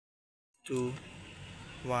2,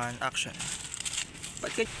 1, action.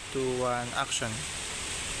 Ba't ka? 2, 1, action.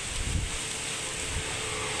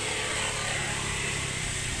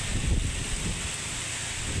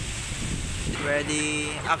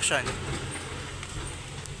 Ready, action.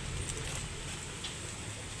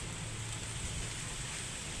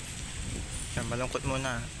 Yan, malungkot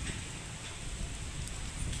muna.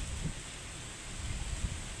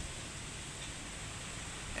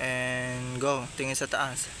 And go, tingin sa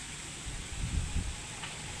taas.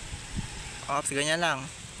 Ops, ganyan lang.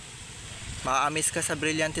 Maka-amaze ka sa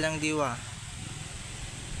brilyante ng diwa.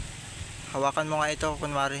 Hawakan mo nga ito,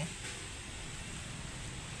 kunwari.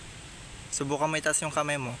 Subukan mo itaas yung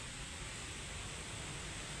kamay mo.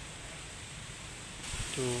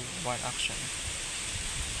 2, 1, action.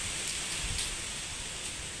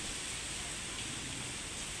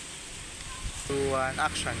 One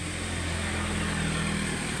action.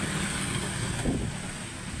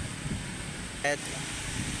 Head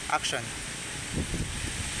action.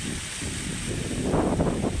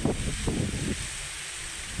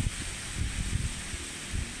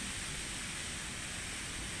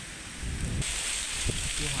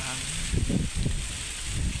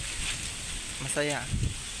 Masaya.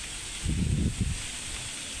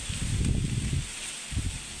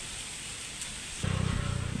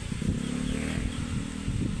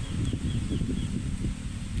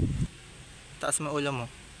 Taas mo ulo mo.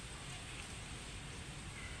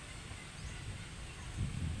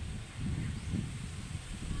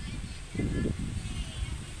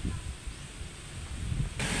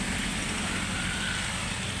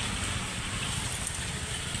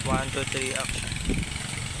 One, two, three, action.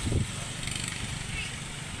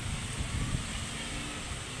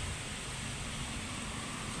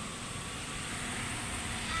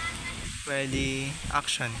 Ready,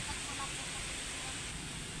 action.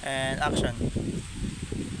 And action.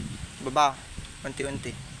 Baba,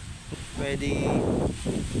 unti-unti. Ready,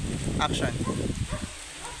 action.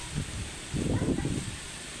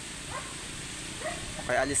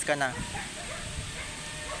 Okay, alis ka na.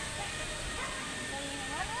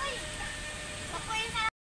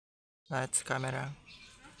 Lights, camera,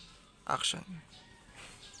 action.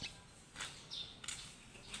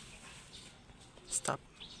 Stop.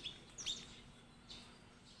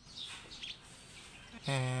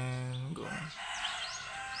 And go.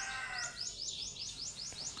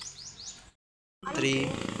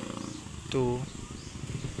 3, 2,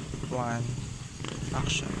 1,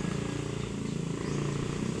 action.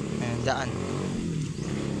 And daan.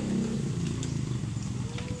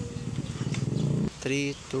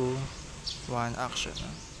 3, 2, 1, action.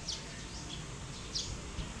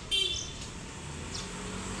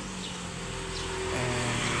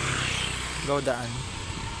 And go daan.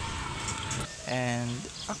 And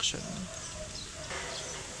action.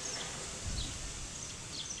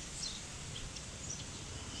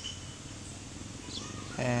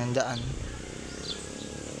 And daan.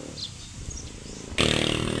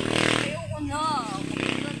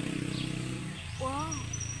 Wow.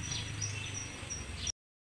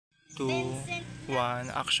 2, 1,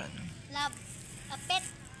 action. Love, a pet,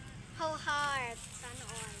 how hard, sana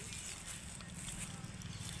all.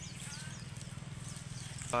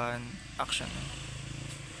 1, action.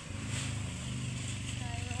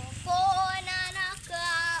 Ayoko na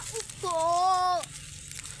nakaupo.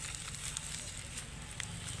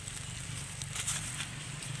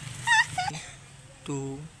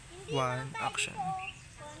 2, 1, action.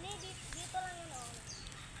 Dito lang yun.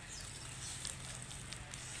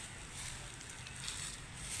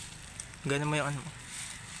 Ganun mo yung ano mo.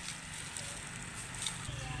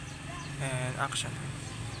 And action.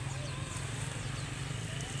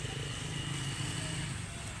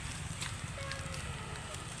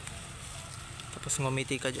 Tapos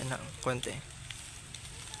ngumiti ka dyan na konti.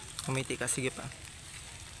 Ngumiti ka, sige pa.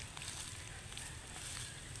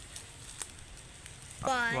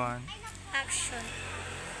 1, Action.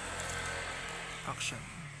 action.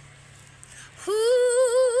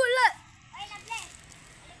 Hula! Ay, na-bless!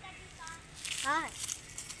 Ay.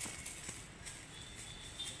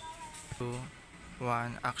 2,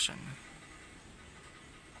 1, action.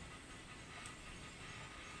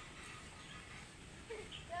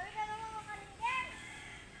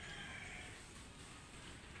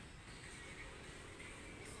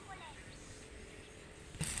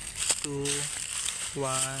 Two, 1,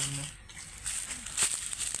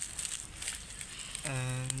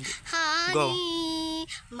 and Honey, go.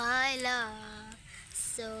 my love,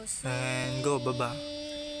 so sweet. And go, baba.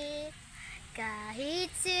 Kahit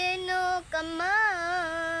sino ka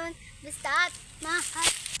man, basta't mahal.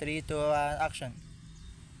 3, 2, 1, action.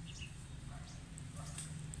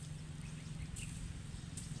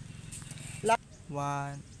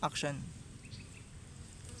 1, action.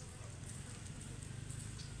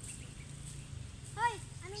 Hoy,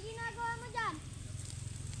 anong ginagawa mo dyan?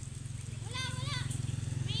 Wala, wala.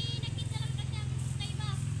 May nakita lang kasi ang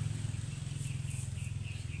kaiba.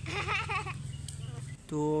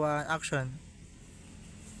 2, 1, action.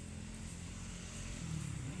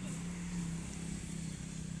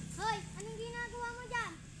 Hoy, anong ginagawa mo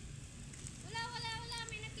dyan? Wala, wala, wala.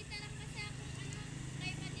 May nakita lang kasi akong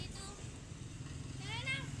kaiba dito. Tara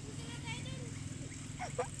na, punta na tayo dun.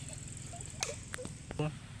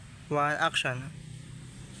 1, action.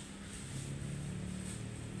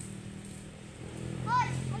 Hoy,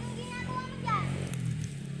 anong ginagawa mo dyan?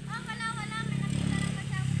 Wala, wala. May nakita lang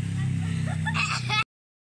kasi akong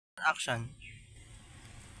Action.